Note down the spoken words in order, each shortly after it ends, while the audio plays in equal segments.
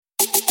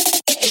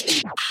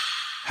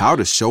How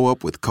to show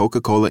up with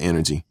Coca-Cola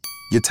Energy.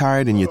 You're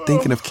tired and you're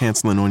thinking of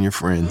canceling on your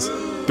friends.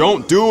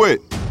 Don't do it!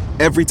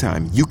 Every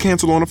time you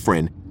cancel on a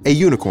friend, a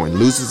unicorn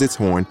loses its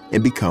horn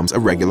and becomes a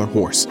regular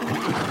horse.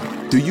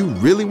 Do you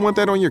really want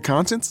that on your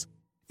conscience?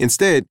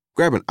 Instead,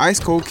 grab an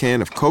ice-cold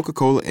can of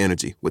Coca-Cola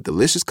Energy with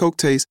delicious Coke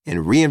taste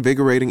and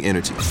reinvigorating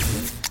energy.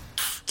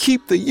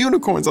 Keep the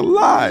unicorns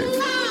alive!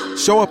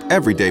 Show up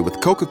every day with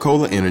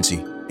Coca-Cola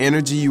Energy.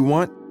 Energy you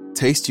want,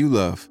 taste you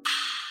love.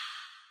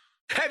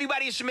 Hey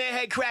everybody, it's your man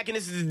Head Crack, and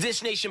this is the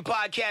Dish Nation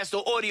podcast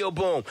or Audio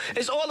Boom.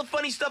 It's all the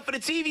funny stuff for the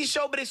TV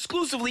show, but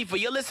exclusively for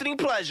your listening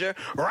pleasure.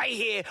 Right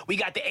here, we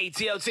got the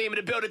ATL team in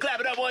the building.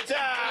 Clap it up one time.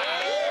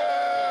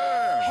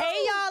 Hey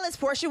y'all, it's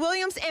Portia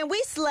Williams, and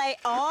we slay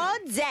all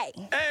day.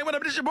 Hey, what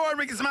up? This your boy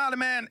Ricky Smiley,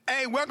 man.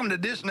 Hey, welcome to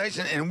Dish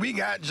Nation, and we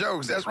got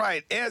jokes. That's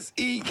right,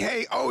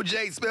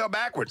 S-E-K-O-J spelled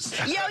backwards.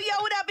 Yo,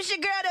 what up? It's your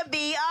girl, the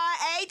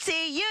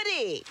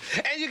B-R-A-T-U-D.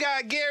 And you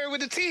got Gary with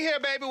the tea here,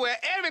 baby, where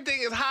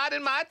everything is hot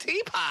in my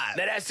teapot.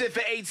 Now that's it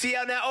for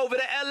ATL. Now over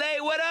to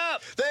LA. What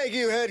up? Thank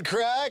you, Head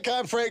Crack.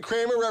 I'm Frank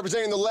Kramer,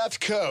 representing the left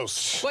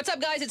coast. What's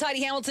up, guys? It's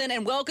Heidi Hamilton,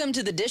 and welcome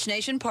to the Dish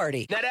Nation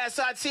party. Now that's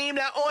our team.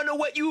 Now on to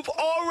what you've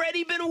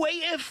already been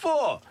waiting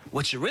for.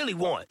 What you really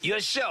want.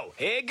 Your show.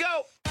 Here you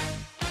go.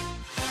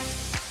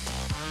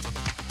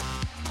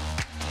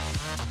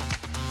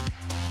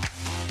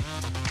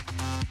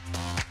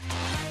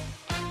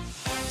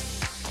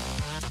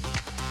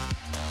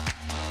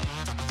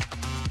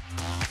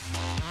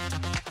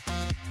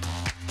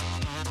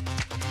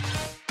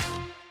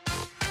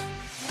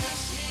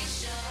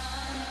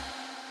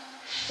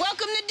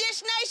 Welcome to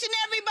Dish Nation,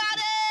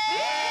 everybody!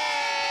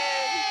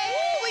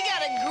 Woo, we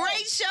got a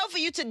great show for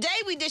you today.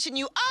 We dishing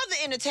you all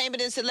the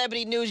entertainment and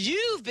celebrity news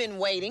you've been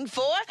waiting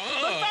for.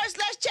 But first,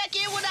 let's check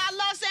in with our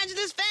Los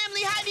Angeles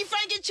family. Heidi,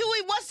 Frank, and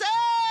Chewy, what's up?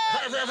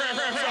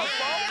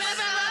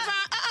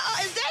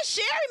 Is that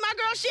Sherri? My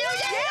girl Sherri?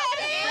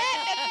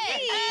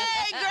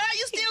 Hey, girl,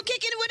 you still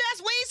kicking it with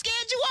us? We ain't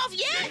scared you off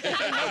yet?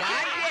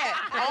 Not yet.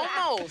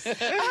 Almost.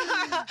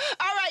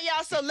 All right,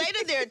 y'all. So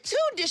later, there are two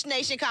Dish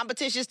Nation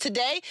competitions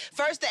today.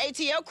 First, the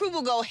ATL crew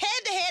will go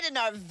head-to-head in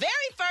our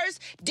very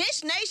first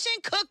Dish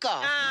Nation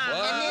cook-off.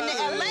 And then the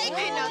LA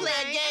crew will play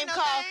a game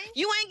called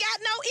You Ain't Got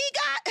No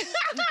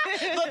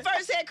EGOT. But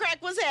first, Head Crack,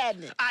 what's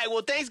happening? All right,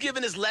 well,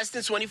 Thanksgiving is less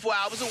than 24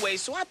 hours away,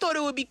 so I thought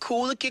it would be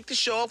cool to kick the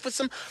show off with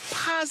some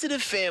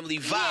positive family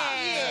vibes.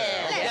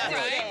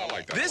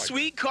 Yeah. This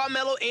week,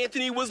 Carmelo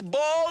Anthony was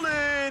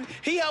balling.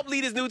 He helped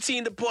lead his new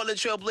team, the Portland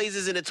Trail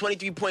Blazers, in a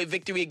 23-point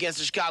victory against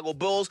the Chicago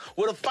Bulls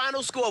with a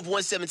final score of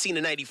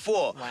 117-94.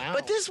 Wow.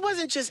 But this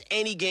wasn't just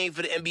any game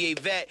for the NBA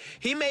vet.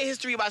 He made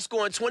history by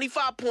scoring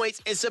 25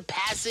 points and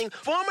surpassing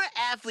former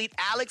athlete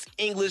Alex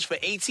English for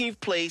 18th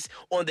place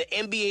on the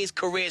NBA's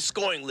career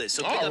scoring list.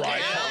 So All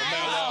right,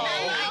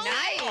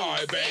 Nice. All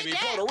right, baby,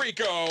 Puerto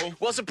Rico.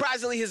 Well,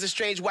 surprisingly, his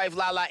estranged wife,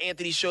 Lala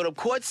Anthony, showed up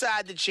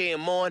courtside to cheer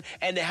him on,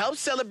 and to help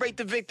celebrate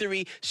the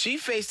victory, she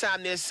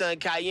FaceTimed their son,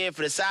 Cayenne,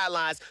 for the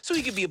sidelines so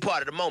he could be a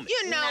part of the moment.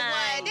 You know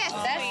what? That's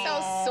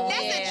so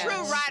sweet. That's a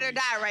true ride or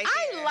die right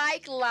there. I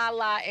like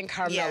Lala and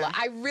Carmella. Yeah.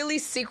 I really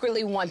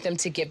secretly want them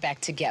to get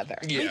back together.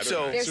 Me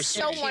too. They're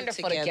so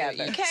wonderful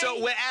together. Okay. So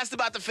when asked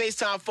about the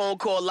FaceTime phone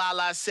call,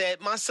 Lala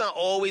said, "My son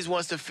always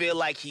wants to feel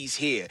like he's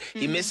here.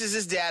 He misses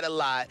his dad a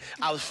lot.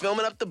 I was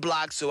filming up the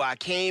block, so I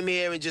came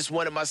here and just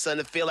wanted my son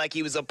to feel like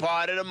he was a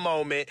part of the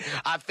moment.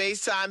 I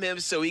FaceTime him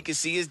so he could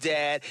see his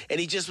dad, and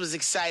he just was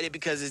excited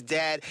because his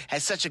dad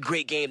had such a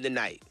great game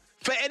tonight."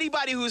 For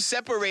anybody who's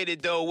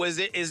separated, though, is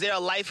there a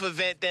life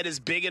event that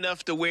is big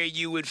enough to where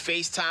you would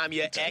FaceTime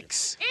your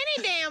ex?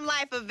 Any damn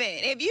life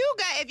event. If you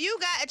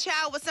got a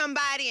child with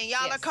somebody and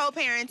y'all are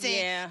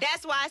co-parenting,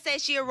 that's why I say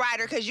she a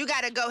writer, because you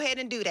got to go ahead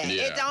and do that.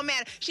 Yeah. It don't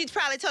matter. She's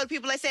probably told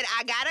people that said,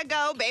 I got to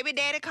go. Baby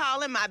daddy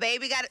calling. My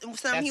baby got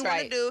something he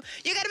want to do.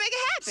 You got to make it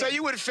happen. So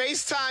you would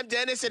FaceTime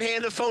Dennis and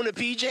hand the phone to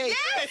PJ? Yes,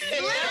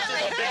 literally.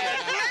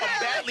 A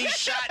badly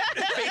shot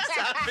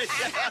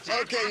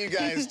FaceTime. Okay, you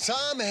guys,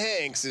 Tom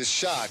Hanks is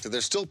shocked that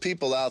there's still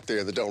people out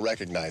there that don't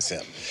recognize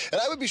him. And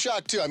I would be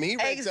shocked, too. I mean, he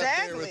ranks up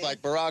there with, like,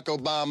 Barack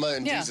Obama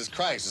and Jesus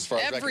Christ as far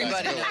as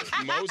Everybody.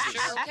 recognizability.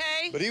 Moses.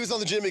 Okay. But he was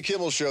on the Jimmy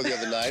Kimmel show the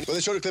other night, where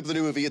they showed a clip of the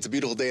new movie, It's a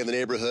Beautiful Day in the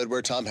Neighborhood,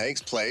 where Tom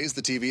Hanks plays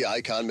the TV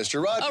icon Mr.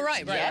 Rogers. Oh,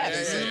 right.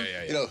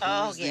 You know,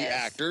 who's the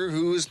actor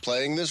who is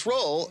playing this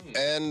role?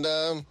 And,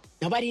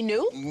 Nobody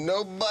knew?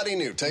 nobody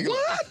knew. Take a look.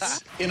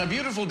 In A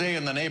Beautiful Day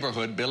in the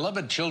Neighborhood,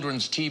 beloved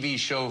children's TV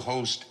show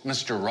host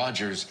Mr.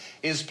 Rogers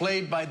is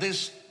played by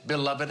this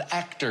beloved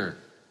actor.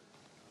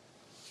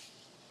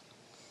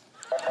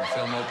 The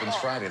film opens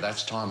Friday.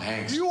 That's Tom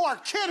Hanks. You are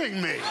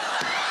kidding me.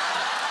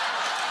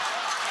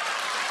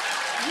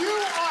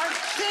 You are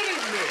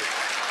kidding me.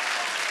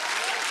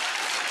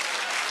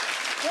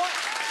 What?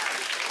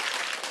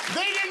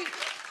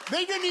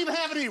 They didn't even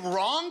have any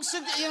wrongs,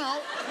 you know.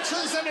 So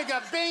somebody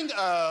got Bing,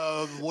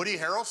 Woody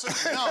Harrelson?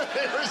 No.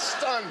 They were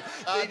stunned.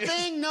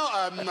 Bing, no.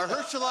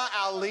 Mahershala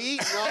Ali?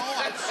 No,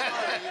 I'm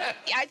sorry.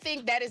 I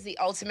think that is the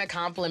ultimate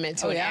compliment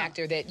to an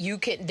actor, that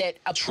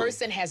a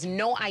person has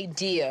no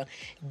idea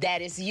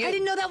that is you. I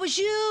didn't know that was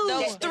you.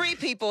 Those three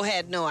people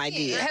had no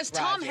idea. Has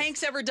Tom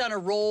Hanks ever done a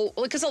role?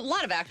 Because a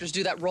lot of actors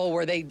do that role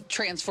where they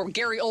transform.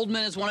 Gary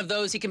Oldman is one of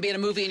those. He can be in a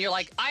movie and you're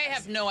like, I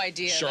have no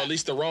idea.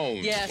 Charlize Theron.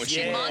 Yes. When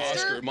she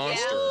Monster.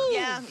 Monster.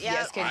 Yeah.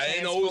 Yes, I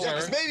didn't know it was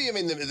her. Maybe, I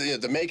mean,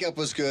 the makeup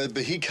was good,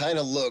 but he kind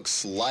of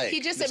looks like He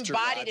just Mr.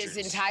 embodied Rogers.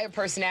 his entire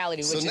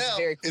personality, which So is now,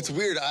 very cool. it's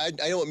weird. I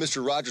know what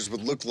Mr. Rogers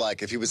would look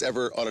like if he was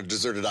ever on a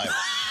deserted island.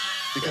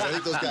 Because I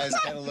think those guys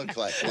kind of look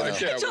like, you know.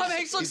 Tom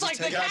Hanks looks like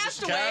the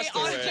castaway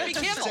on Jimmy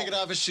Kimmel. He's taking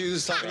off his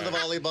shoes, talking to the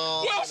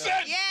volleyball. Well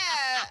said. Yeah.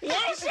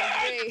 Well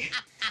said.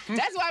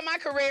 That's why my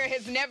career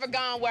has never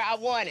gone where I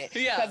want it.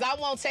 Yeah. Because I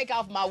won't take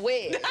off my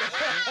wig. You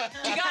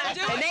gotta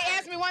do it. And they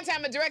asked me one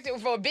time, a director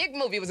for a big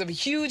movie, it was a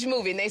huge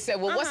movie, and they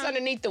said, well, what's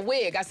underneath the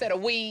wig? I said, a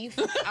weave.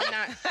 I'm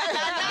not. It's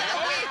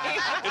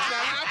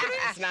not happening?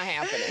 It's not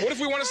happening. What if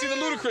we want to see the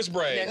ludicrous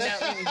braids?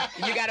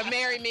 No, you got to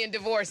marry me and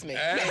divorce me.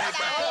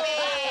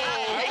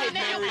 I would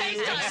marry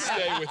you and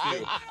stay with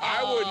you.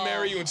 I would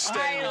marry you and stay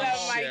I with you,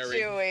 love my Sherri.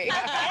 Chewy. All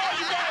right,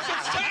 you guys,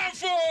 it's time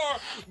for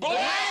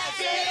Blast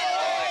It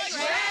or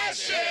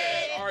Trash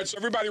It. All right, so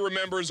everybody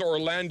remembers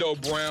Orlando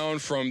Brown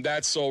from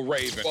That's So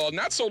Raven. Well,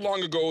 not so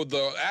long ago,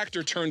 the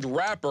actor turned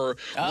rapper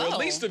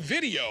released a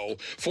video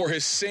for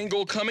his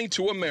single Coming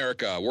to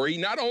America, where he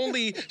not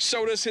only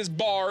showed us his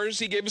bars,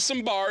 he gave us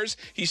some bars,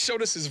 he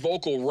showed us his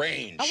vocal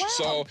range. Oh, wow.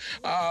 So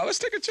let's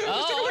take a look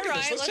at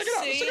this. Let's check it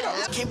out. Let's check it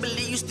out. Can't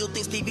believe you still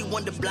think Stevie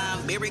Wonder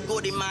blind. Barry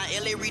Gordy, my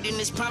LA reading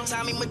this prime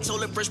time.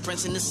 Matola, Fresh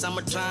Prince in the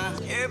summertime.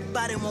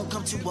 Everybody won't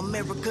come to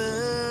America,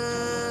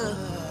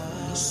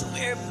 so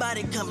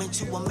everybody coming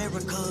to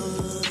America.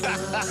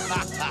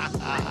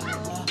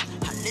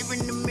 I live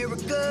in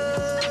America.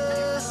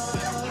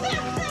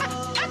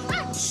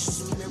 This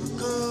is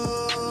America.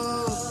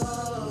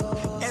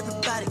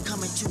 Everybody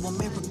coming to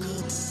America.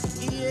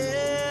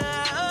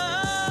 Yeah.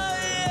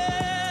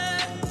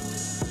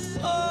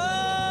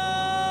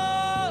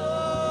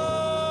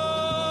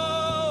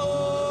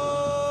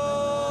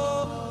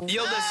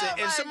 Yo, listen,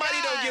 if somebody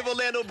don't give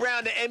Orlando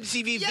Brown the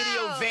MTV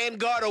Video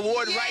Vanguard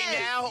Award right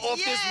now off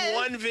this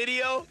one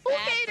video. Who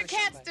gave the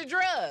cats the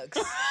drugs?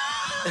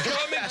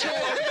 Coming to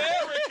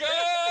America!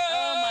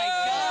 Oh, my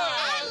God.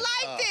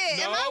 I liked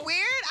it. Am I weird?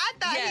 I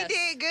thought he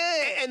did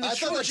good. And I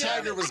thought the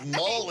tiger was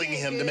mauling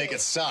him to make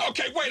it stop.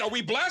 Okay, wait, are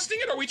we blasting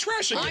it or are we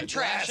trashing it? I'm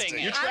trashing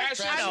it. You're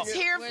trashing it? I'm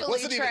tearfully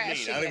What's it even mean?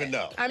 trashing I don't even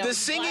know. The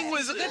singing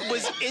was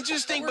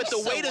interesting, but the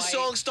way the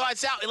song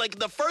starts out, like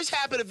the first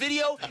half of the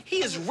video,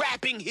 he is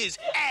rapping his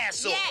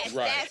ass off. Yes,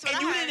 that's what And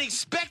I you heard. didn't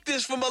expect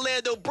this from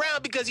Orlando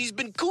Brown because he's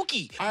been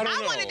kooky. I don't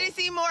know. I wanted to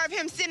see more of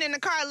him sitting in the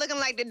car looking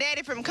like the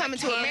daddy from Coming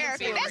to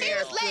America. That's he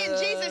was letting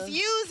Jesus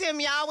use him,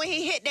 y'all, when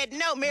he hit that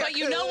note. But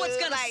you know what's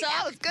gonna suck?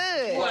 That was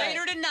good.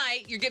 Later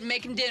tonight, you're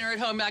making dinner at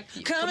home, like,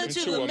 coming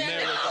to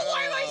America. Oh,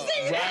 Why am I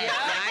singing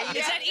that?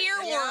 It's an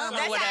earworm or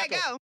That's whatever. how it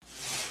go.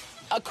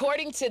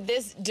 According to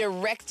this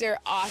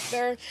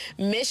director-author,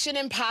 Mission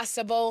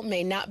Impossible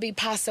may not be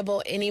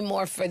possible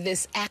anymore for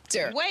this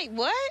actor. Wait,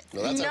 what?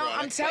 No, that's ironic.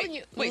 I'm telling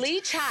you,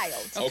 Lee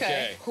Child,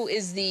 Okay. who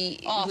is the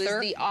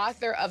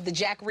author of the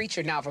Jack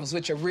Reacher novels,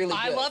 which are really good.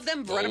 I love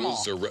them. Read them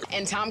all.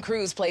 And Tom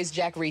Cruise plays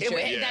Jack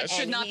Reacher. That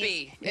should And not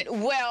he's- be.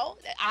 Well,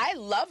 I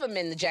love him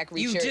in the Jack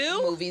Reacher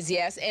do? movies,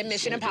 yes, and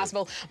Mission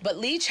Impossible. But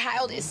Lee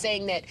Child is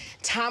saying that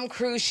Tom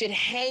Cruise should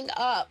hang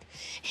up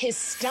his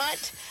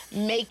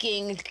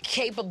stunt-making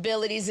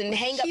capabilities and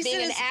hang up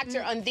being an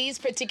actor on these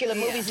particular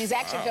movies, these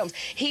action films.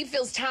 He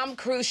feels Tom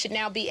Cruise should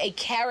now be a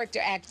character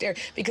actor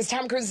because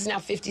Tom Cruise is now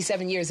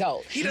 57 years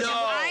old.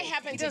 I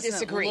happen to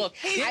disagree.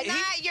 He's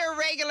not your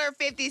regular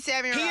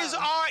 57-year-old. He is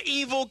our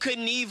evil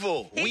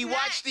Knievel. We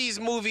watch these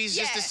movies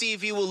just to see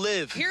if he will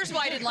live. Here's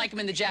why I didn't like him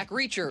in the Jack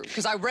Reacher,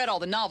 because I read all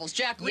the novels.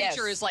 Jack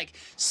Reacher is like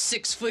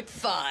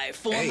 6'5",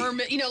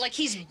 former, you know, like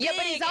he's big,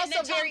 but he's also and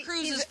then very Tom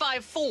Cruise is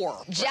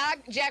 5'4".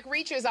 Jack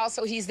Reacher is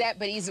also that,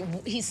 but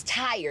he's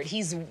tired.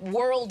 He's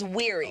world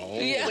weary,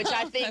 which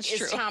I think That's is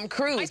true. Tom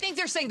Cruise. I think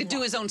they're saying to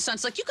do his own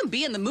stunts. Like, you can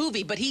be in the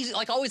movie, but he's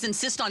like always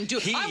insists on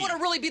doing. I want to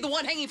really be the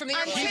one hanging from the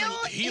airplane. Until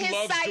He his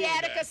loves doing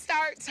sciatica that.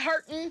 starts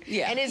hurting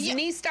and his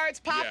knee starts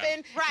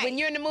popping. Right. When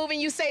you're in the movie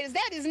and you say, is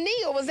that his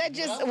knee or was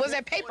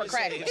that paper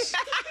crackers?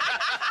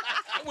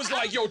 I was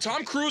like, yo,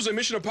 Tom Cruise in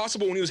Mission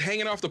Impossible when he was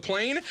hanging off the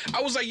plane,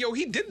 I was like, yo,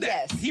 he did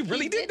that. Yes, he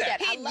really did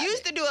that. He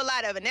used to do a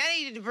lot of it. Now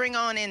they need to bring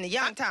on in the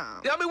young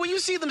Tom. I mean, when you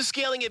see them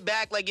scaling it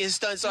back, like his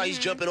stunts are he's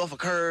jumping off a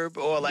curb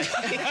or like,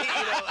 you know,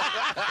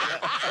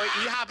 or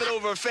he hopping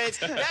over a fence,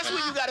 that's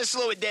when you got to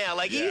slow it down.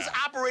 Like, he's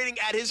operating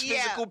at his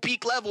physical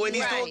peak level and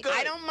he's doing good.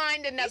 I don't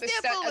mind another He's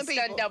still fooling stunt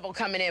people. double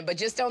coming in, but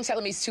just don't tell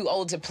him he's too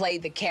old to play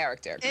the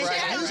character. And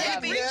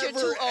Jack Never, Reacher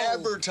too old.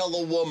 ever tell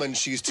a woman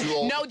she's too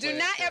old. No, to do play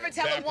not a ever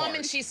tell That a woman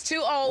part. she's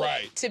too old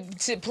Right.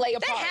 to play a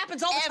part. That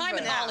happens all the time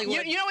in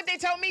Hollywood. You know what they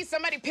told me?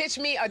 Somebody pitched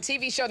me a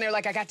TV show, and they're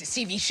like, I got the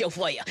TV show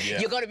for you. Yeah.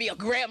 You're going to be a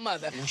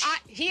grandmother.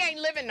 He ain't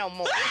living no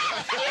more.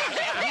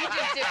 He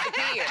just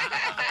disappeared.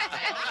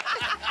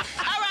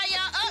 All right,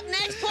 y'all. Up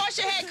next,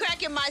 Portia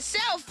Headcrack and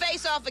myself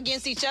face off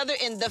against each other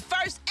in the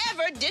first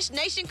ever Dish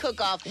Nation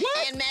cook-off.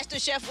 And Master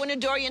Chef winner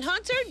Dorian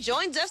Hunter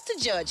joins us to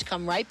judge.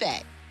 Come right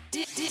back.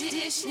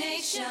 Dish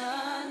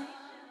Nation.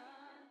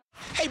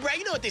 Hey, Brad,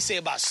 you know what they say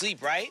about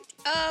sleep, right?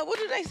 What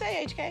do they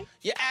say, HK?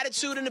 Your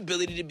attitude and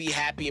ability to be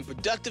happy and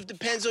productive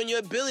depends on your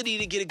ability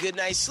to get a good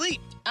night's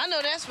sleep. I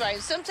know that's right.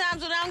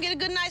 Sometimes when I don't get a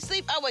good night's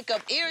sleep, I wake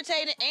up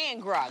irritated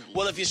and groggy.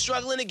 Well, if you're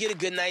struggling to get a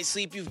good night's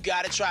sleep, you've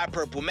got to try a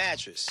Purple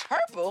mattress.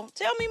 Purple?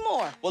 Tell me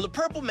more. Well, the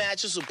Purple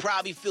mattress will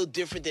probably feel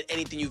different than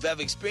anything you've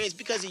ever experienced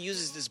because it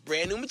uses this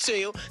brand new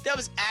material that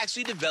was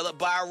actually developed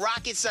by a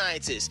rocket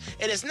scientist.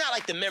 And it's not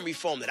like the memory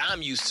foam that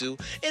I'm used to.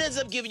 It ends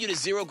up giving you the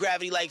zero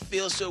gravity-like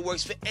feel so it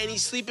works for any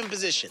sleeping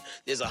position.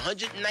 There's a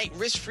 100-night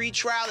risk-free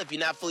trial. If you're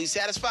not fully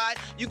satisfied,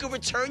 you can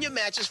return your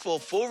mattress for a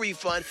full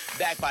refund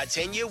backed by a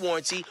 10-year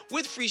warranty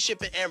with free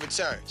shipping and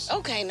returns.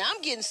 Okay, now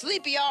I'm getting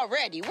sleepy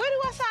already. Where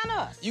do I sign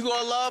up? You're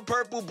gonna love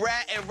Purple,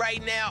 Brat, and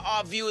right now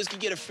our viewers can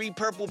get a free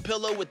Purple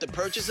pillow with the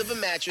purchase of a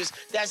mattress.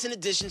 That's in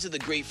addition to the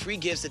great free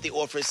gifts that they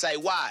offer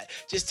site-wide.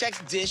 Just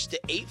text DISH to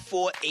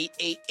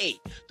 84888.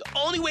 The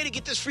only way to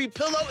get this free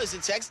pillow is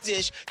to text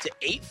DISH to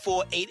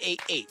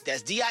 84888.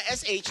 That's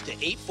DISH to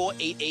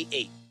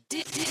 84888.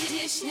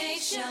 Dish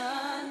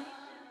Nation.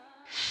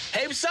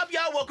 Hey, what's up,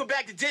 y'all? Welcome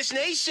back to Dish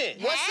Nation.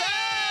 What's up?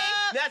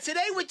 Now,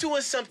 today we're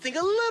doing something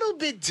a little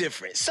bit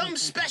different. Something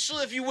special,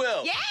 if you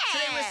will. Yeah.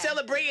 Today we're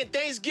celebrating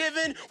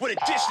Thanksgiving with a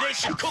Dish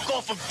Nation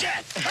cook-off of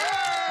death.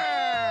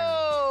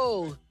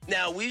 Oh!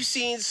 Now, we've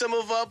seen some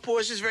of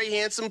Portia's very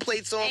handsome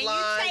plates online.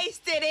 And you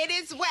tasted it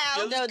as well.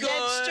 It was good.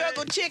 That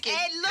struggle chicken.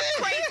 It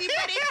looked crazy,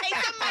 but it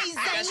tastes amazing.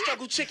 That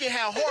struggle chicken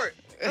had heart.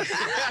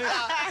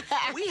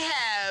 We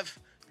have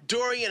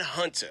Dorian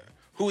Hunter,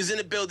 who is in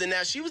the building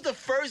now. She was the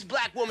first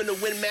black woman to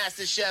win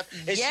Master Chef,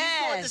 and she's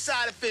going to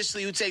decide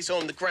officially who takes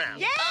home the crown.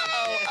 Yeah.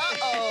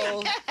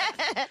 Uh-oh.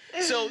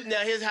 So now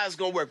here's how it's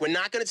going to work. We're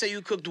not going to tell you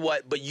who cooked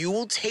what, but you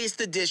will taste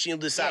the dish and you'll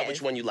decide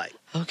which one you like.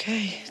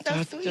 Okay.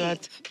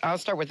 I'll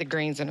start with the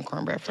greens and the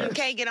cornbread first.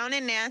 Okay, get on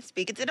in there.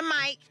 Speak it to the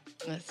mic.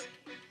 Let's see.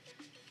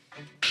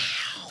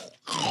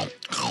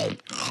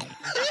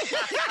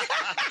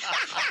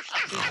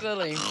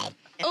 Silly.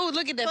 Oh,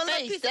 look at that Pull a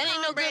face. piece That of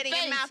ain't no good cornbread in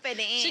your face. mouth at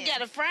the end. She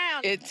got a frown.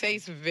 It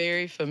tastes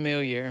very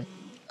familiar.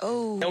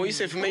 Oh. And when you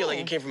say familiar, like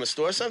it came from a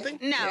store or something?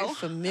 No,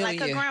 familiar.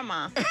 like a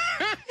grandma.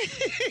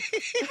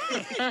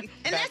 And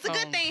that's a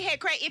good thing,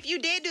 Headcrack. If you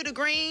did do the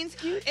greens,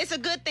 it's a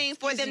good thing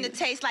for them to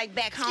taste like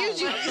back home.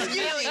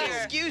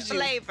 Excuse you.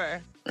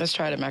 Flavor. Let's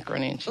try the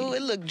macaroni and cheese. Ooh,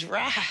 it looked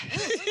dry.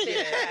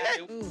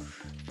 Ooh.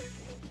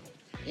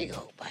 Here you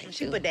go, bite.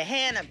 She put the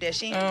hand up there.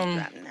 She ain't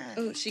dropping none.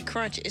 Ooh, she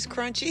crunchy. It's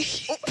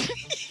crunchy.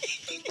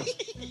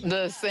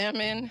 The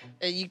salmon.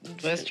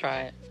 Let's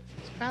try it.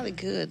 It's probably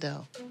good,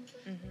 though.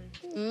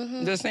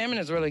 Mm-hmm. The salmon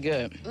is really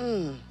good.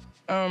 It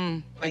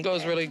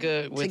goes really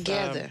good with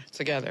Together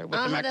with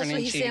the macaroni that's what and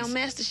he cheese. said on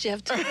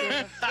MasterChef, too.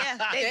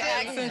 They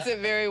accents it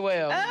very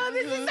well. Oh,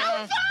 this is so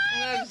fun.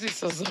 This is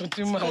so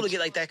too It's much. cool to get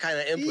like that kind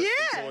of input from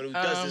someone who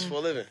does this for a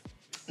living.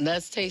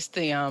 Let's taste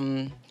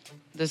the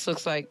this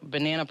looks like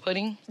banana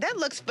pudding. That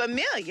looks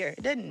familiar,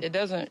 doesn't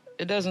it?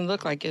 It doesn't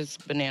look like it's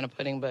banana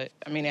pudding, but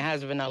I mean it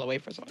has vanilla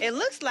wafers on it. It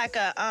looks like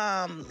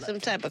a some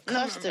type of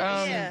custard.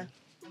 Yeah.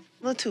 A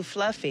little too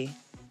fluffy.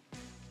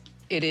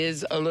 It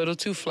is a little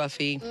too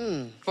fluffy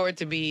for it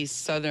to be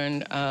southern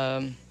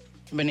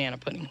banana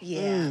pudding.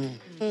 Yeah.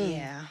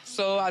 Yeah.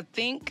 So I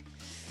think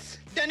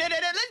out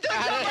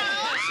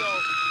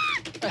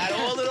of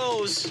all of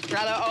those,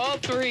 out of all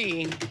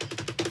three,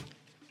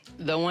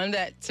 the one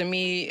that to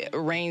me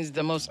reigns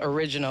the most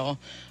original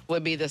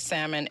would be the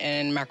salmon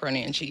and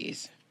macaroni and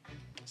cheese.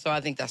 So I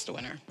think that's the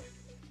winner.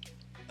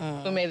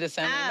 Who made the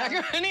salmon and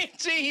macaroni and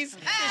cheese?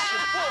 It's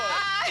your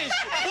boy.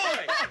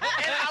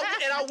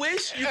 And I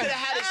wish you could have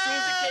had it as soon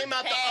as it came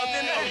out the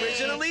oven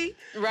originally.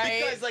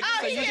 Right. Because, like, Oh,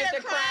 so you get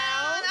the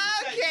crown.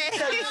 Okay.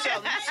 Tell you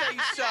something.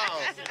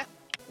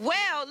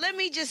 Well, let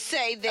me just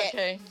say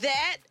that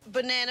that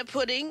banana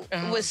pudding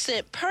was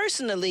sent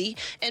personally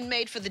and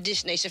made for the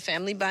Dish Nation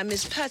family by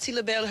Miss Patti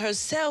LaBelle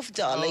herself,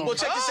 darling. Well,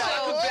 check this out.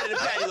 I cook better than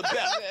Patti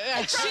LaBelle.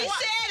 She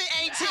said it,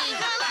 Auntie. I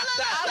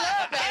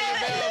love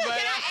Patti LaBelle, but I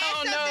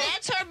don't know.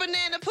 That's her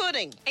banana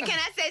pudding. And can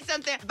I say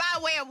something? By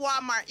way of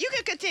Walmart, you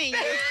can continue.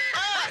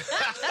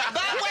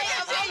 By way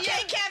of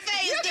NJ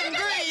Cafe is them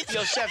greens.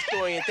 Yo, Chef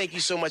Dorian, thank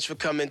you so much for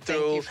coming through.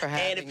 Thank you for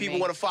having And if people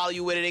me. want to follow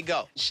you, where do they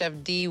go? Chef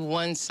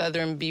D1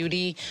 Southern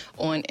Beauty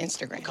on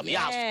Instagram. Come to your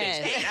house,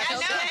 bitch. I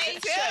know they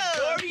too. Chef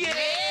Dorian.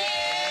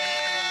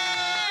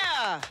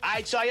 Yeah. All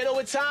right, y'all, you know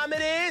what time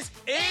it is?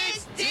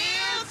 It's deal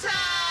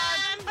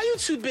time. Are you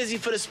too busy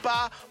for the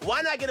spa?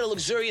 Why not get a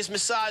luxurious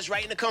massage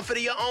right in the comfort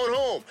of your own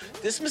home?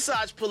 This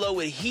massage pillow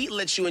with heat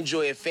lets you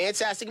enjoy a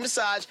fantastic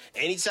massage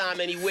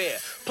anytime, anywhere.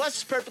 Plus,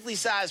 it's perfectly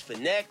sized for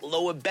neck,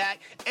 lower back,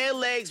 and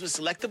legs with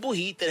selectable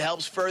heat that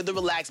helps further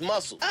relax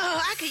muscles.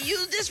 Oh, I could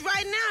use this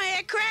right now,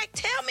 Head Crack.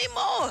 Tell me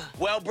more.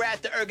 Well,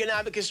 Brad, the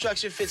ergonomic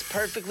construction fits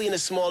perfectly in the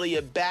small of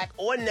your back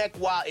or neck,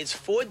 while its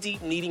 4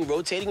 deep kneading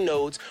rotating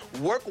nodes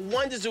work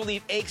wonders to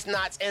relieve aches,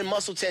 knots, and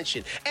muscle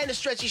tension. And the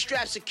stretchy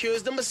strap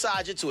secures the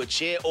massager to a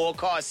chair or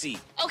car seat.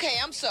 Okay,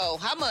 I'm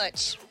sold. How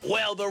much?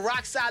 Well, the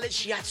rock-solid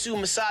shiatsu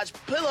massage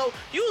pillow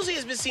usually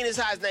has been seen as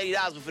high as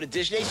 $90, but for the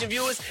Dish Nation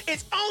viewers,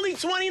 it's only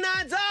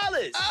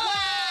 $29.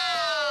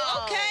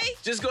 Oh, okay.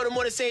 Just go to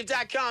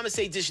morningsafe.com and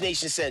say Dish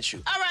Nation sent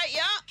you. All right,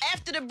 y'all.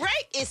 After the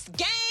break, it's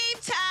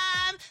game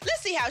time.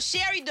 Let's see how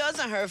Sherri does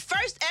on her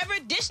first ever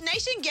Dish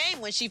Nation game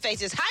when she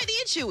faces Heidi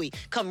and Chewy.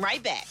 Come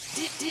right back.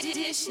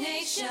 Dish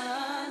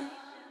Nation.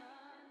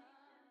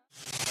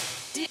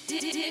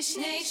 Dish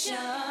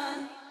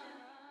Nation.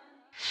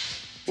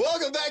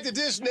 Welcome back to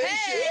Dish Nation.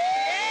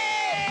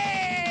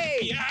 Hey!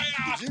 Yeah.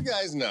 Did you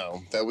guys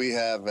know that we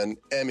have an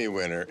Emmy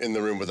winner in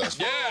the room with us?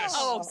 Yes.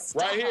 Oh,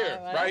 right here.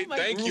 Right.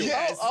 Thank you.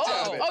 Yes.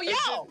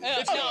 Yo.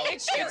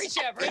 It's Sherri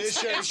Shepherd. It is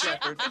Sherri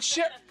Shepherd. It's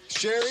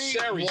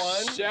Sherri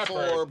won Shepherd.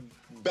 for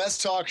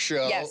Best Talk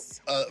Show Yes.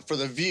 for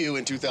The View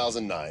in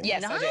 2009.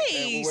 Yes, I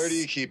did. And where do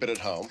you keep it at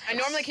home? I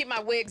normally keep my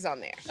wigs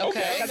on there.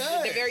 Okay. Because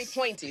they're very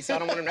pointy, so I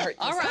don't want them to hurt.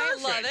 All right,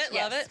 love it,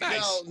 Yes. love it.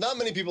 Now, not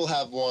many people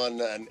have won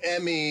an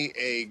Emmy,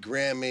 a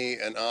Grammy,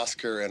 an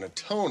Oscar, and a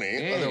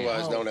Tony,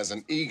 otherwise known as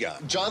an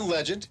EGOT. John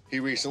Legend, he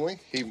recently.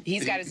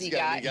 He's got his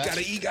EGOT. Got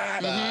an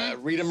EGOT.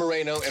 Rita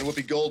Moreno and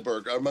Whoopi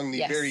Goldberg are among the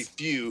Yes. very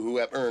few who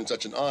have earned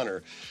such an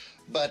honor.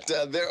 But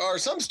there are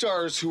some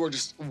stars who are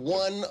just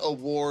one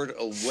award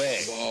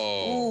away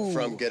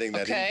from getting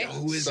that okay. EGOT.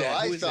 Who is so that?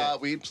 I Who is thought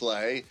we'd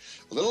play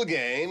a little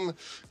game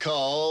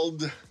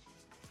called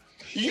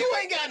You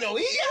Ain't Got No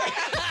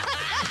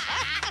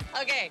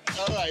EGOT. Okay.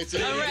 All right, so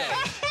here we go.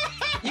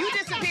 You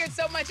disappeared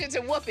so much into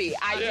Whoopi,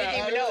 I didn't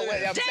even know what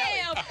I'm Damn.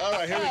 saying. All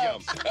right, here we go.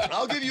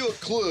 I'll give you a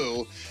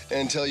clue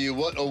and tell you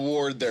what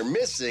award they're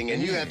missing,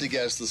 and you have to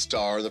guess the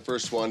star. The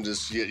first one,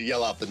 just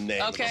yell out the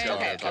name. of the Okay, star.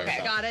 okay.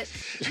 Got it.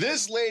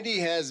 This lady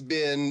has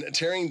been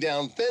tearing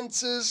down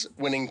fences,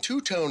 winning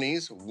 2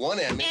 Tonys, 1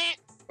 Emmy.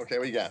 Okay,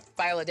 what you got?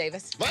 Viola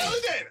Davis. Viola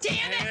Davis!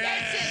 Damn it.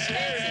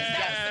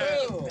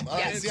 Boom. All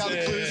right, see how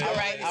the clues go. All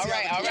right.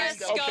 Yes,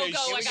 go. Okay, I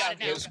got it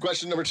now. Here's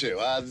question number 2.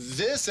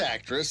 This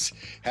actress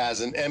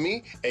has an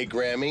Emmy, a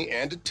Grammy,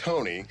 and a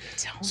Tony,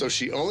 so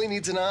she only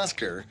needs an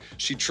Oscar.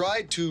 She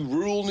tried to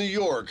rule New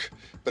York,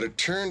 but it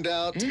turned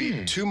out to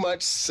be too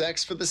much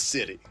sex for the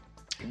city.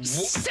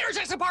 Sarah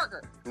Jessica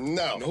Parker.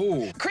 No.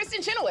 No.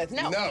 Kristen Chenoweth.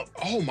 No. No.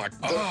 Oh my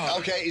God.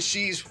 Okay,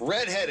 she's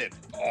redheaded.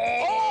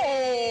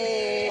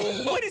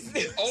 Oh. What is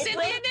this?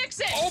 Cynthia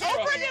Nixon. Oprah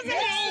doesn't have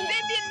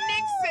Cynthia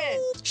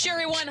Nixon.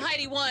 Sherri won,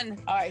 Heidi won.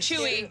 All right,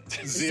 Chewy.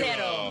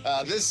 Zero.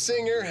 This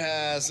singer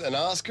has an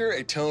Oscar,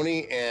 a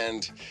Tony,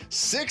 and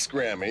 6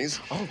 Grammys.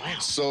 Oh, wow.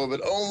 So it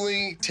would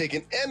only take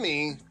an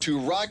Emmy to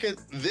rocket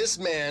this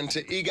man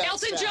to EGOT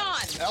Elton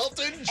status. John.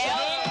 Elton John.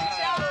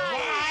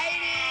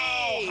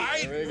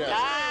 Heidi. There you go.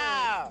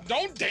 Wow.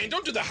 Don't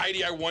do the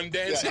Heidi I won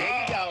dance. Yeah.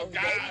 There you go. Oh,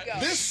 There God. you go.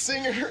 This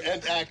singer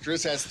and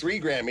actress has 3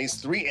 Grammys,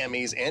 3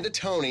 Emmys, and a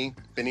Tony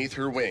beneath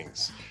her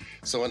wings.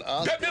 So an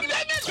Oscar. Oh, you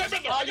said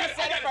it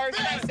first.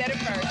 I said it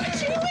first.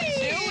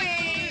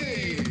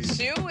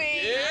 Chewy.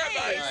 Yeah,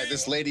 All right,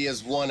 this lady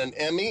has won an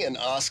Emmy, an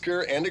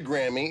Oscar, and a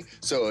Grammy.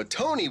 So a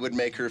Tony would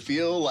make her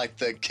feel like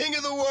the king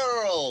of the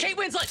world. Kate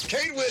Winslet.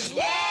 Kate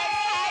Winslet.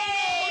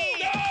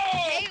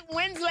 Kate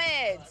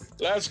Winslet.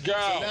 Let's go.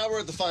 So now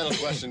we're at the final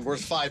question,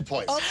 worth 5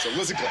 points. So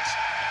listen close.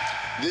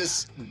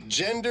 This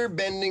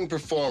gender-bending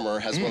performer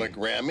has won a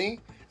Grammy,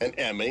 an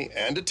Emmy,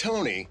 and a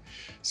Tony,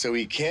 so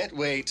he can't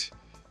wait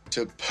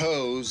to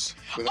pose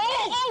with Billy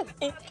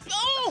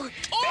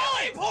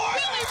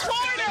Porter.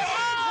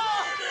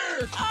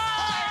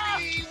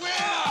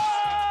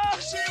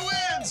 She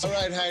wins! All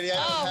right, Heidi, I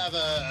don't have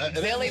an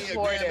Billy Emmy, a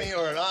Porter. Grammy,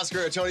 or an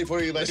Oscar, or a Tony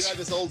for you, but I do have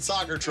this old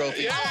soccer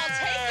trophy. I'll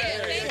take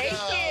it. Take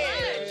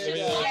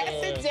it.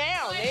 Pass it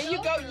down. There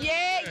you go.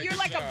 Yeah, you're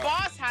like a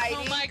boss, Heidi.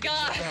 Oh my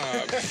God.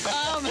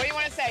 What do you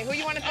want to say? Who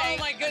you want to Oh thank?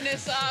 my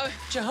goodness,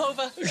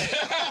 Jehovah.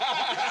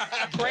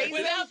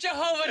 Without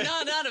Jehovah,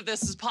 none of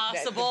this is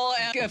possible.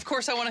 And of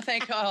course, I want to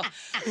thank all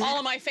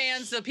of my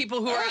fans, the people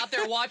who are out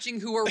there watching,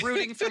 who are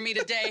rooting for me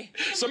today.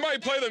 Somebody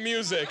play the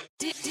music.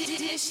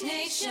 Dish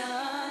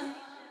Nation.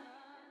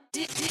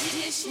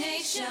 Dish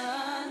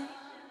Nation.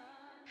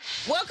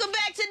 Welcome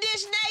back to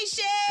Dish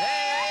Nation.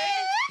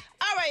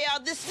 All right, y'all.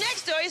 This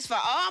next story is for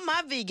all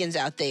my vegans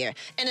out there.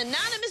 An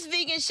anonymous vegan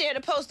vegan shared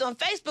a post on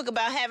Facebook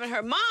about having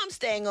her mom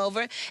staying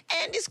over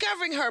and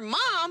discovering her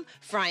mom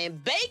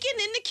frying bacon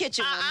in the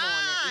kitchen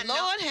one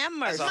morning. Lord have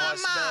mercy. That's a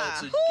hard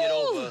smell to get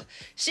over.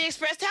 She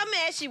expressed how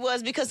mad she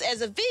was because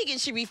as a vegan,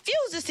 she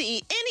refuses to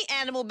eat any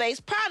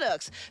animal-based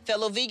products.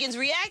 Fellow vegans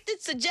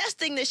reacted,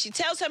 suggesting that she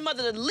tells her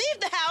mother to leave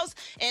the house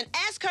and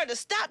ask her to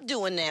stop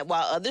doing that,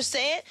 while others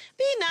said,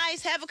 be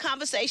nice, have a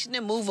conversation,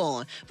 and move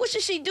on. What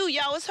should she do,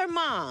 y'all? It's her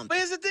mom. But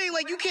here's the thing,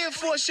 like, you can't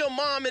force your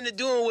mom into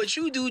doing what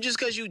you do just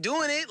because you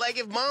doing it. Like,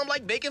 if mom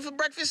like bacon for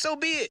breakfast, so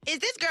be it. Is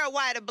this girl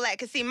white or black?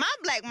 Because, see, my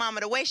black mama,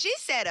 the way she's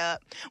set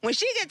up, when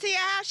she get to your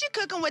house, she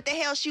cooking what the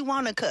hell she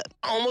want to cook.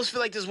 I almost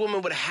feel like this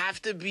woman would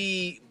have to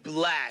be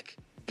black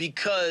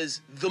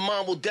because the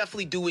mom will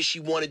definitely do what she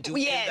want to do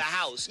in the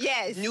house.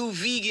 Yes. New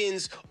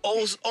vegans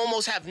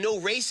almost have no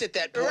race at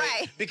that point.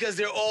 Right. Because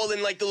they're all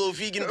in, like, the little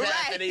vegan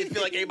path, and they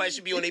feel like everybody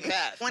should be on their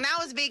path. When I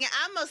was vegan,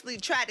 I mostly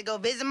tried to go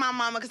visit my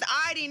mama because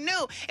I already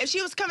knew if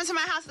she was coming to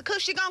my house to cook,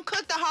 she gonna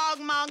cook the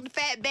hog maw, the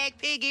fat back,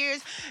 pig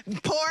ears,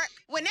 pork.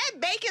 When that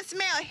bacon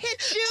smell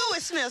hits you,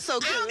 it smells so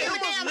good. I don't give a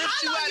damn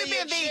how long you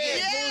been vegan.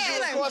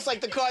 Yeah. Of course,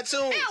 like the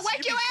cartoons. It'll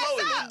wake your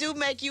ass up. It do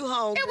make you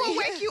hungry. It will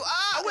wake you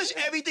up. I wish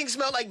everything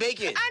smelled like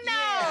bacon. I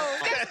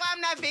know. That's why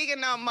I'm not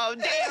vegan no more. Damn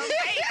bacon.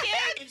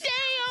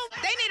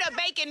 Damn. They need a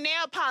bacon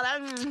nail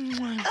polish.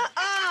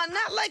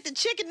 Not like the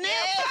chicken nail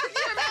polish.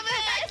 You remember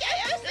that?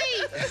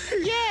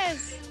 KFC.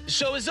 Yes. The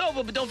show is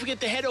over, but don't forget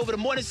to head over to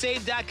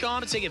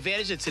morningsave.com to take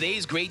advantage of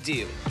today's great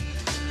deal.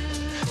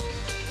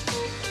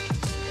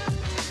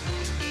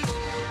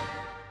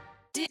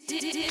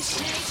 Dish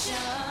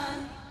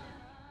Nation.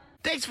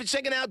 Thanks for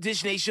checking out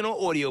Dish Nation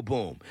on Audio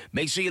Boom.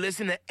 Make sure you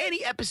listen to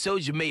any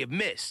episodes you may have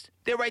missed.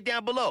 They're right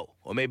down below,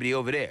 or maybe they're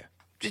over there.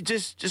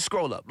 Just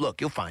scroll up.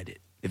 Look, you'll find it.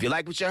 If you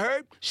like what you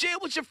heard, share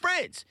it with your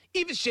friends.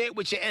 Even share it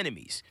with your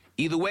enemies.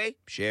 Either way,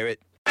 share it.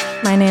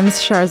 My name is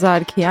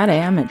Sharzad Kiade.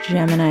 I'm a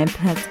Gemini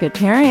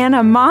pescatarian,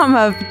 a mom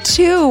of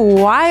 2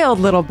 wild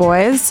little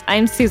boys.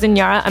 I'm Susan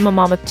Yara. I'm a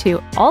mom of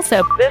 2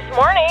 also. This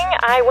morning,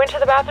 I went to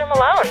the bathroom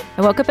alone.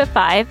 I woke up at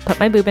 5, put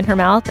my boob in her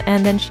mouth,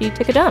 and then she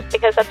took a dump.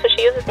 Because that's what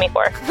she uses me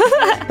for.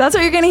 That's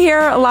what you're going to hear.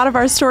 A lot of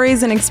our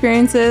stories and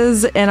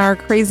experiences and our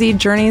crazy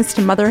journeys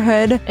to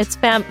motherhood. It's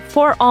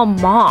for all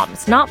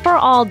moms, not for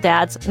all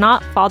dads,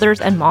 not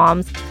fathers and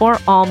moms, for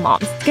all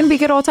moms. It's going to be a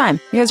good old time.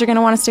 You guys are going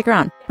to want to stick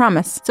around.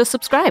 Promise. So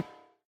subscribe.